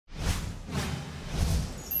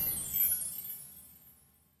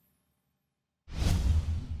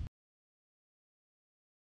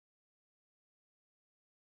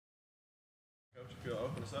if you'll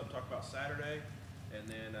open us up, talk about Saturday, and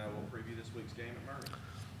then we'll preview this week's game at Murray.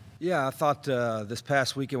 Yeah, I thought this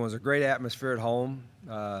past weekend was a great atmosphere at home.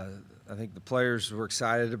 I think the players were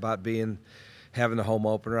excited about having the home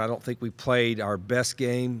opener. I don't think we played our best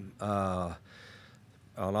game on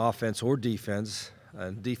offense or defense.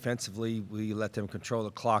 And defensively, we let them control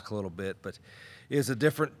the clock a little bit. But it was a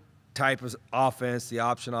different type of offense, the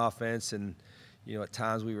option offense, and at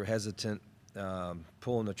times we were hesitant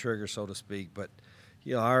pulling the trigger, so to speak. But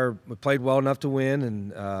we played well enough to win,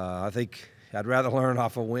 and I think I'd rather learn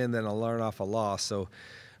off a win than learn off a loss. So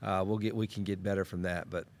we can get better from that.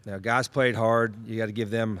 But guys played hard. You got to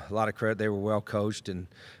give them a lot of credit. They were well coached and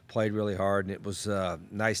played really hard, and it was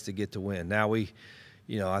nice to get to win. Now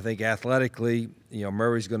I think athletically,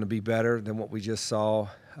 Murray's going to be better than what we just saw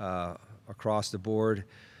across the board.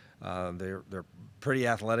 They're pretty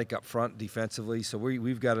athletic up front defensively, so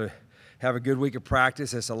we've got to have a good week of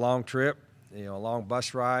practice. It's a long trip, a long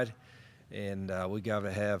bus ride, and we got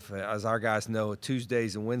to have, as our guys know,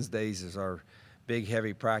 Tuesdays and Wednesdays is our big,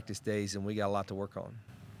 heavy practice days, and we got a lot to work on. Coach,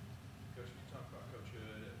 you talk about Coach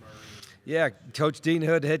Hood at Murray. Yeah, Coach Dean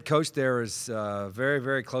Hood, the head coach there, is a very,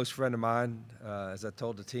 very close friend of mine. As I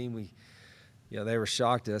told the team, they were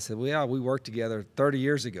shocked. I said, "Well, we worked together 30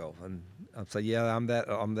 years ago," and I said, "Yeah, I'm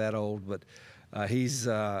that old." But he's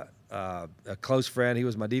a close friend. He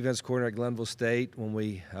was my defense coordinator at Glenville State when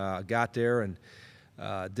we got there, and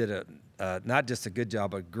did not just a good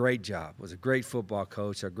job, but a great job. Was a great football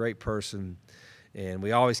coach, a great person, and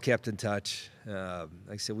we always kept in touch. Like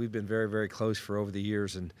I said, we've been very, very close for over the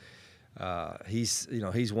years, and he's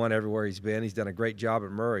won everywhere he's been. He's done a great job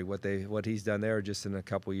at Murray. What he's done there just in a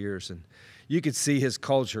couple of years, and you could see his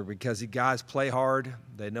culture because the guys play hard.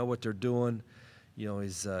 They know what they're doing.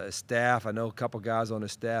 His staff. I know a couple guys on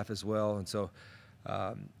his staff as well, and so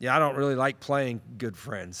I don't really like playing good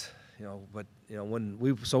friends. But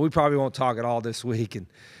we probably won't talk at all this week, and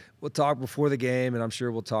we'll talk before the game, and I'm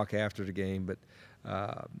sure we'll talk after the game. But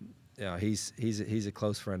he's a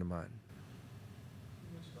close friend of mine.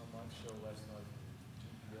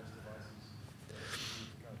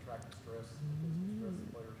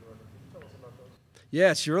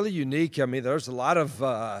 Yeah, it's really unique. I mean, there's a lot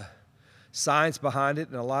of science behind it,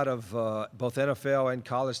 and a lot of both NFL and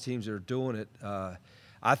college teams that are doing it.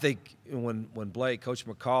 I think when Coach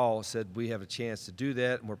McCall said we have a chance to do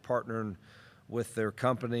that, and we're partnering with their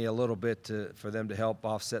company a little bit for them to help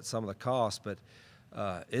offset some of the costs. But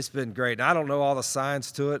it's been great. And I don't know all the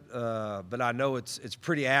science to it, but I know it's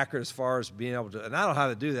pretty accurate as far as being able to. And I don't know how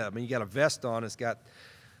to do that. I mean, you got a vest on. It's got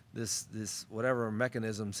this whatever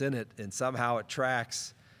mechanisms in it, and somehow it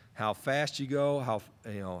tracks how fast you go,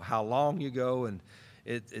 how long you go, and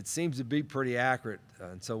it seems to be pretty accurate.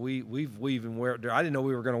 And so we even wear it. I didn't know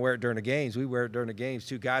we were going to wear it during the games. We wear it during the games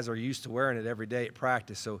too. Guys are used to wearing it every day at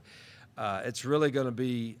practice, so it's really going to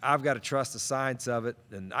be. I've got to trust the science of it,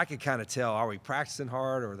 and I can kind of tell: are we practicing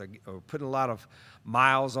hard, or putting a lot of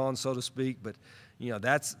miles on, so to speak? But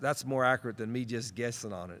that's more accurate than me just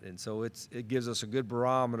guessing on it. And so it gives us a good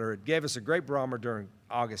barometer. It gave us a great barometer during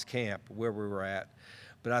August camp where we were at.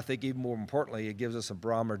 But I think even more importantly, it gives us a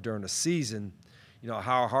barometer during the season,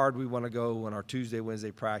 how hard we want to go on our Tuesday,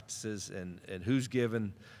 Wednesday practices, and who's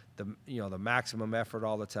given the maximum effort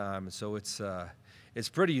all the time. And so it's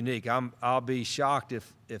pretty unique. I'll be shocked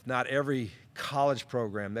if not every college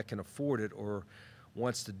program that can afford it or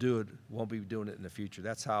wants to do it won't be doing it in the future.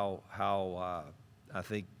 That's how I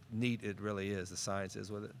think neat it really is, the science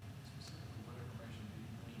is with it.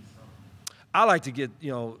 I like to get,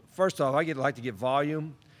 first off, like to get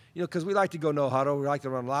volume, because we like to go no huddle. We like to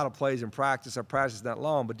run a lot of plays in practice. Our practice is not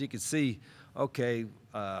long, but you can see, okay,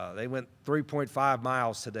 they went 3.5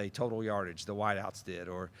 miles today, total yardage, the wideouts did,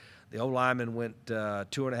 or the O-lineman went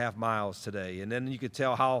 2.5 miles today. And then you could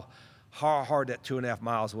tell how hard that 2.5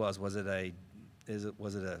 miles was. Was it a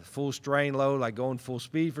full strain load, like going full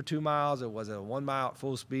speed for 2 miles, or was it a 1 mile at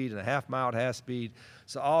full speed and a half mile at half speed?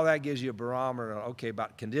 So all that gives you a barometer, okay,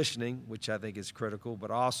 about conditioning, which I think is critical,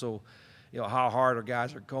 but also, how hard our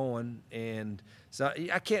guys are going. And so you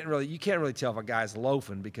can't really tell if a guy's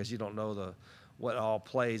loafing because you don't know what all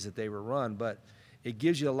plays that they were run, but it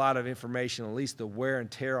gives you a lot of information, at least the wear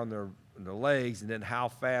and tear on their legs, and then how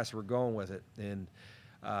fast we're going with it. And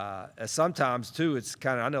sometimes, too, it's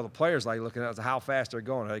kind of, I know the players like looking at how fast they're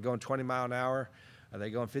going. Are they going 20 mile an hour? Are they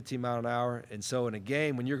going 15 mile an hour? And so in a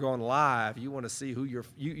game, when you're going live, you want to see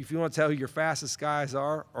if you want to tell who your fastest guys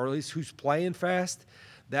are, or at least who's playing fast,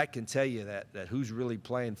 that can tell you that who's really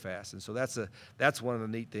playing fast. And so that's one of the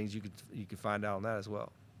neat things you can find out on that as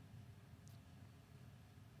well.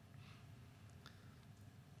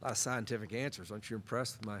 A lot of scientific answers. Aren't you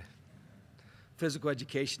impressed with my physical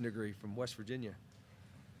education degree from West Virginia.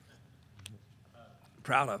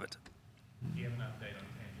 Proud of it. Do you have an update on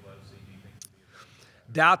Cangelosi? Do you think he'll be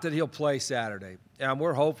available? Doubt that he'll play Saturday. And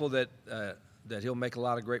we're hopeful that he'll make a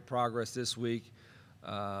lot of great progress this week,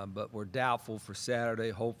 but we're doubtful for Saturday,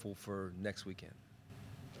 hopeful for next weekend.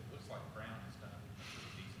 It looks like Brown has done a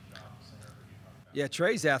pretty decent job at center. Who you talked about? Yeah,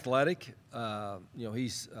 Trey's athletic.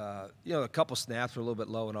 He's a couple snaps are a little bit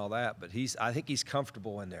low and all that, but I think he's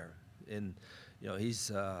comfortable in there. And he's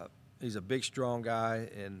a big, strong guy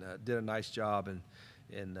and did a nice job,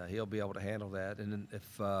 and he'll be able to handle that. And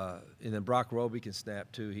then Brock Roby can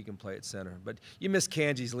snap too. He can play at center. But you miss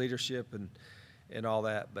Kanji's leadership and all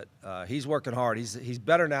that. But he's working hard. He's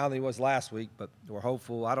better now than he was last week. But we're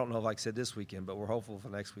hopeful. I don't know if I said this weekend, but we're hopeful for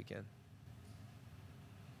next weekend.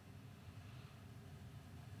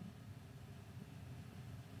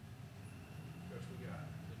 Coach, we got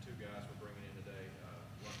the two guys we're bringing in today,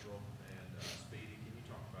 Luttrell and Speedy. Can you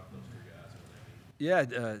talk about those two guys and what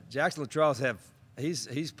they mean? Yeah, Jackson Luttrell's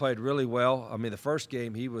he's played really well. I mean, the first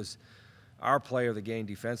game he was our player of the game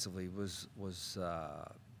defensively. Was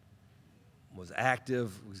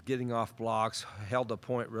active, was getting off blocks, held the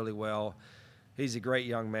point really well. He's a great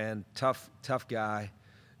young man, tough guy,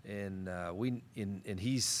 and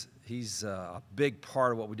he's a big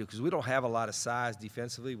part of what we do because we don't have a lot of size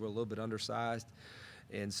defensively. We're a little bit undersized,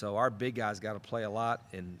 and so our big guy's got to play a lot,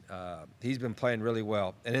 and he's been playing really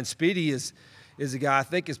well. And then Speedy is a guy I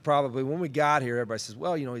think is probably, when we got here, everybody says,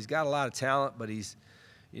 well, he's got a lot of talent, but he's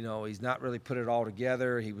not really put it all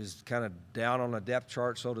together. He was kind of down on the depth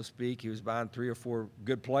chart, so to speak. He was behind 3 or 4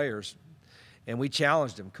 good players, and we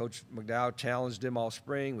challenged him. Coach McDowell challenged him all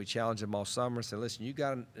spring. We challenged him all summer. Said, listen, you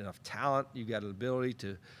got enough talent. You got an ability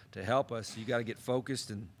to help us. You got to get focused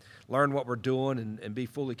and learn what we're doing and be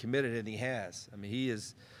fully committed, and he has. I mean, he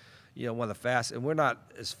is one of the fast, and we're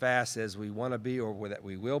not as fast as we want to be or that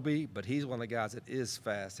we will be, but he's one of the guys that is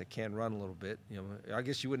fast, that can run a little bit. I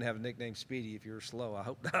guess you wouldn't have a nickname Speedy if you were slow. I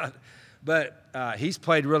hope not. But he's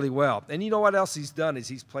played really well. And you know what else he's done is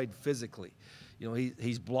he's played physically.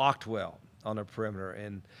 He's blocked well on the perimeter,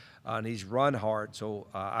 and he's run hard. So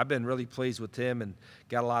I've been really pleased with him and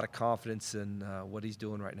got a lot of confidence in what he's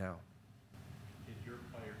doing right now. Did your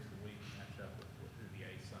players of the week match up with who the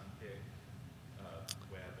A-Sun picked,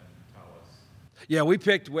 Webb and Tallis? Yeah, we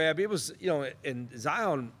picked Webb. It was, and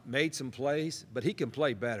Zion made some plays, but he can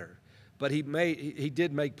play better. But he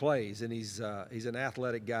did make plays, and he's an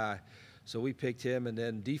athletic guy. So we picked him, and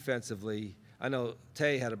then defensively, I know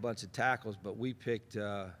Tay had a bunch of tackles, but we picked,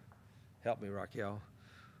 help me, Raquel.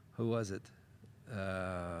 Who was it?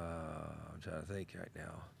 I'm trying to think right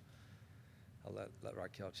now. I'll let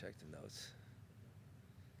Raquel check the notes.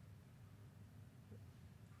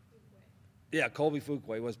 Yeah, Colby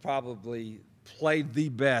Fuquay was probably played the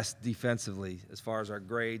best defensively as far as our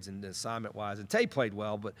grades and assignment-wise. And Tay played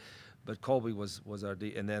well, but Colby was our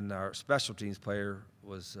and then our special teams player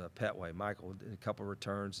was Petway. Michael did a couple of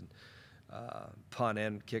returns and punt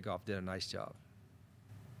and kickoff did a nice job.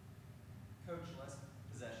 Coach, less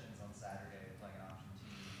possessions on Saturday playing an option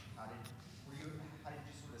team. How did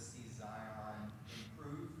you sort of see Zion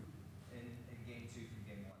improve in game 2 from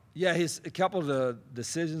game 1? Yeah, a couple of the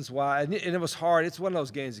decisions why, and it was hard. It's one of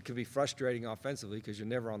those games that could be frustrating offensively because you're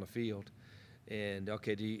never on the field. And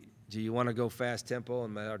okay, do you want to go fast tempo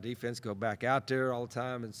and let our defense go back out there all the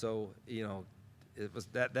time? And so it was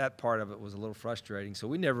that part of it was a little frustrating. So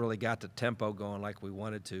we never really got the tempo going like we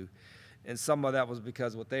wanted to. And some of that was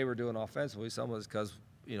because of what they were doing offensively. Some of it was because,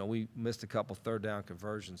 we missed a couple third down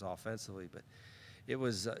conversions offensively. But it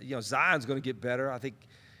was, Zion's going to get better. I think,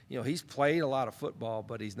 he's played a lot of football,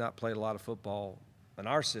 but he's not played a lot of football in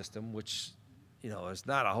our system, which, is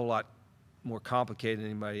not a whole lot more complicated than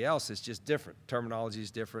anybody else. It's just different. Terminology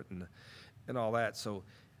is different and all that. So,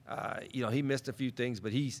 he missed a few things,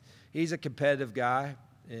 but he's a competitive guy.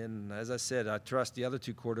 And as I said, I trust the other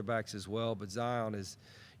 2 quarterbacks as well. But Zion is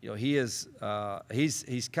 – he's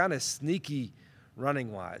kind of sneaky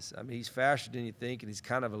running wise. I mean, he's faster than you think, and he's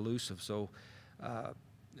kind of elusive. So,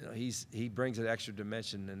 he brings an extra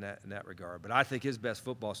dimension in that regard. But I think his best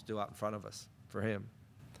football is still out in front of us for him.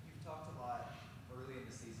 You've talked a lot early in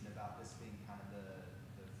the season about this being kind of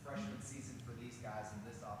the freshman season for these guys in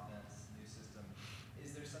this offense, new system.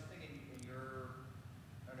 Is there something in your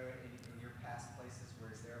past places where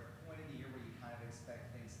is there a point in the year where you kind of expect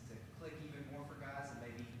things to click even more for guys and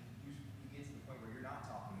maybe you get to the point where you're not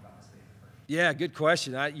talking about this being the first? Yeah, good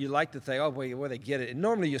question. You like to think, oh, wait, where they get it. And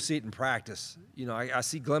normally you see it in practice. I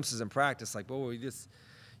see glimpses in practice like, the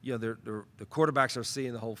quarterbacks are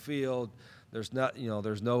seeing the whole field. There's not,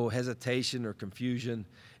 there's no hesitation or confusion.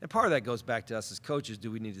 And part of that goes back to us as coaches.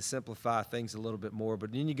 Do we need to simplify things a little bit more?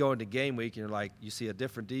 But then you go into game week and you're like, you see a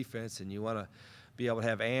different defense and you want to be able to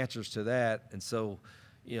have answers to that. And so,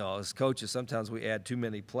 as coaches, sometimes we add too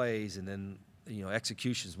many plays and then,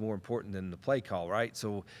 execution is more important than the play call, right?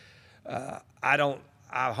 So I'm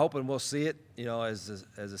hoping we'll see it, as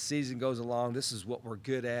the season goes along. This is what we're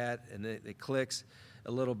good at, and it clicks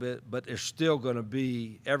a little bit. But there's still going to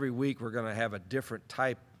be, every week we're going to have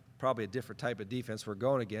probably a different type of defense we're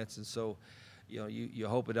going against. And so, you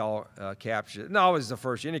hope it all captures it. And always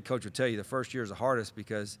any coach will tell you the first year is the hardest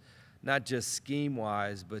because not just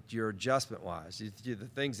scheme-wise, but your adjustment-wise. The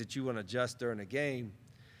things that you want to adjust during the game,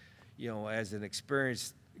 as an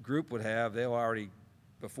experienced group would have, they'll already,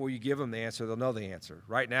 before you give them the answer, they'll know the answer.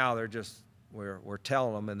 Right now, they're just, we're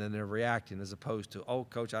telling them, and then they're reacting as opposed to, oh,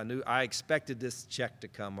 Coach, I expected this check to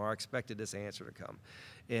come, or I expected this answer to come.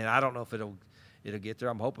 And I don't know if it'll get there.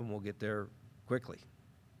 I'm hoping we'll get there quickly.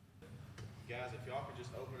 Guys, if y'all could just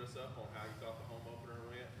open us up on how you thought the home opener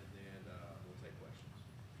went, and then we'll take questions.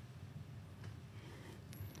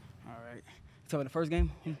 All right. So the first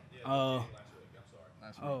game? Yeah, last week.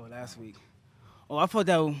 I'm sorry. Last week. Oh, I thought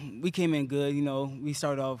that we came in good. We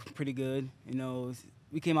started off pretty good.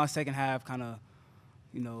 We came out second half kind of,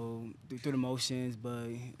 through the motions, but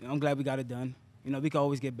I'm glad we got it done. We could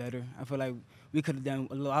always get better. I feel like we could have done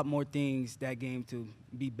a lot more things that game to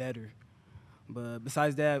be better. But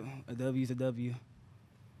besides that, a W is a W.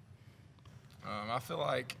 I feel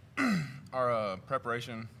like our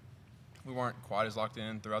preparation, we weren't quite as locked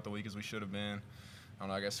in throughout the week as we should have been. I don't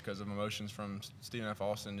know, I guess because of emotions from Stephen F.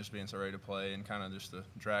 Austin just being so ready to play and kind of just the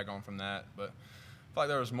drag on from that. But I feel like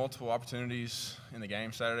there was multiple opportunities in the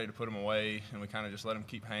game Saturday to put them away, and we kind of just let them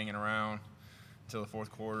keep hanging around until the fourth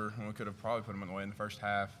quarter, and we could have probably put them away in the first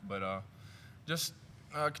half. But just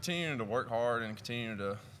continuing to work hard and continuing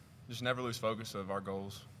to just never lose focus of our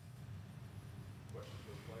goals. Questions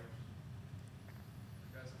for the players?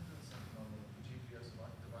 Guys, I'm doing something on the GPS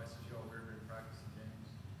devices y'all wear during practice and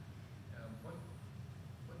games.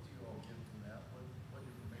 What do you all get from that? What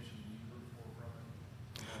information do you look for from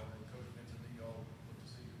it? And Coach mentioned that y'all look to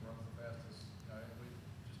see who runs the fastest.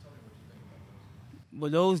 Just tell me what you think about those.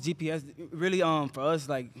 Well, those GPS really for us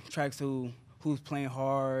like tracks who's playing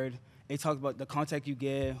hard. It talks about the contact you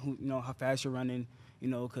get, how fast you're running.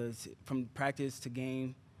 Because from practice to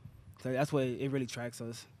game, so that's what it really tracks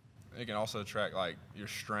us. It can also track like your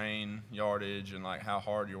strain, yardage, and like how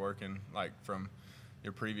hard you're working, like from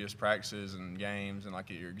your previous practices and games, and like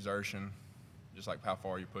your exertion, just like how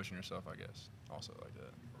far you're pushing yourself, I guess. Also like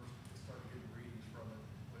that. First started getting readings from it.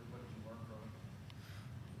 What did you learn from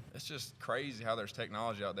it? It's just crazy how there's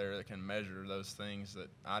technology out there that can measure those things that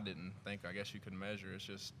I didn't think, I guess, you could measure. It's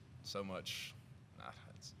just so much.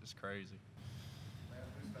 It's crazy.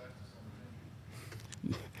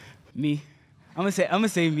 Me, I'm gonna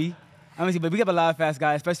say me. But we got a lot of fast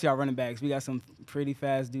guys, especially our running backs. We got some pretty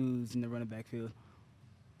fast dudes in the running back field.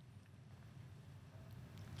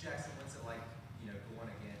 Jackson, what's it like, going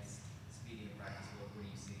against Speedy in practice? What do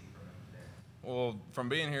you see from him there? Well, from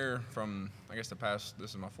being here I guess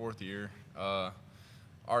this is my fourth year,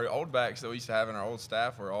 our old backs that we used to have in our old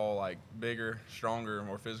staff were all like bigger, stronger,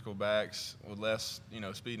 more physical backs with less,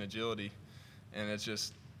 speed and agility. And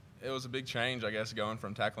it was a big change, I guess, going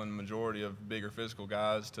from tackling the majority of bigger physical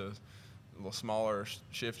guys to a little smaller,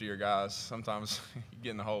 shiftier guys. Sometimes you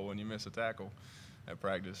get in the hole when you miss a tackle at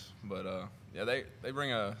practice. But, they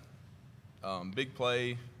bring a big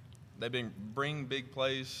play. They bring big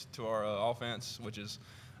plays to our offense, which is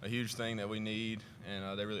a huge thing that we need,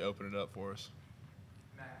 and they really open it up for us.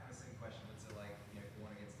 Matt, kind of same question. What's it like,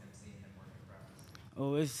 going against him, seeing him work in practice?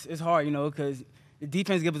 Oh, it's hard, because the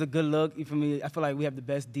defense gives us a good look. For me, I feel like we have the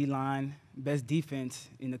best D-line, best defense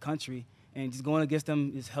in the country, and just going against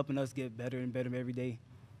them is helping us get better and better every day.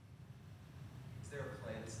 Is there a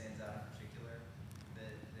play that stands out in particular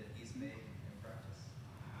that he's made in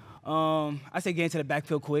practice? I say get into the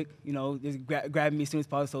backfield quick. Just grab me as soon as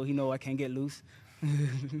possible so he know I can't get loose. You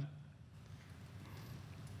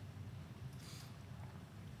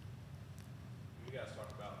guys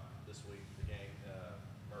talk about this week, the game,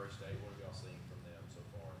 Murray State. What have y'all seen from them so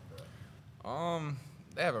far in prep?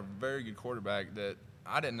 They have a very good quarterback that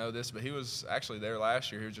I didn't know this, but he was actually there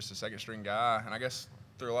last year. He was just a second-string guy, and I guess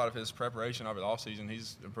through a lot of his preparation over the offseason,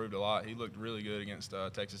 he's improved a lot. He looked really good against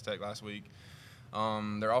Texas Tech last week.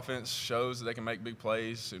 Their offense shows that they can make big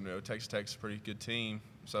plays. Texas Tech's a pretty good team,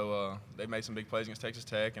 so they've made some big plays against Texas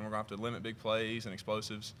Tech, and we're going to have to limit big plays and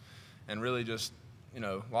explosives and really just,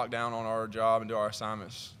 lock down on our job and do our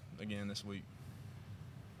assignments again this week.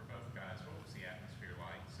 For both guys, what was the atmosphere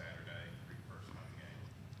like Saturday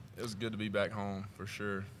it was good to be back home for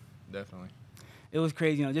sure, definitely. It was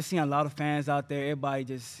crazy, just seeing a lot of fans out there, everybody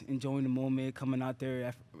just enjoying the moment, coming out there.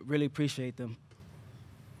 I really appreciate them.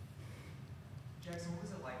 Jackson, what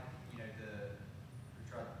was it like,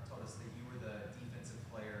 Luttrell told us that you were the defensive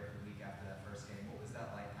player of the week after that first game. What was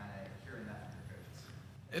that like, kind of hearing that from your coaches?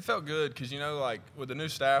 It felt good because, like with the new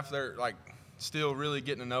staff, they're like still really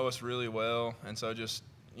getting to know us really well. And so just,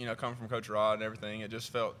 coming from Coach Rod and everything, it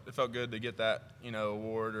felt good to get that,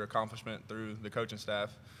 award or accomplishment through the coaching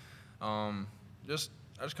staff. I just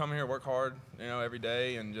come here, work hard, every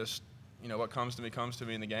day, and just, what comes to me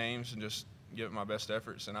in the games, and just give it my best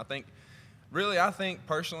efforts. And I think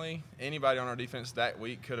personally, anybody on our defense that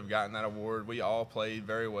week could have gotten that award. We all played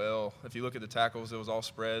very well. If you look at the tackles, it was all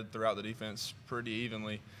spread throughout the defense pretty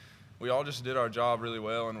evenly. We all just did our job really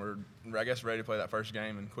well, and we're, I guess, ready to play that first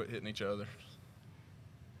game and quit hitting each other.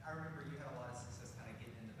 I remember you had a lot of success kind of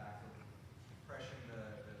getting in the backfield, pressuring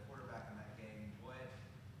the quarterback in that game. What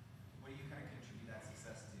do you kind of contribute that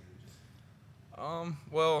success to?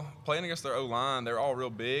 Well, playing against their O-line, they're all real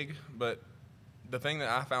big, but the thing that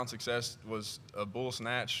I found success was a bull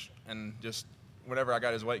snatch, and just whenever I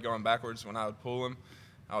got his weight going backwards, when I would pull him,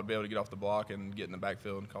 I would be able to get off the block and get in the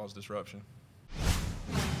backfield and cause disruption.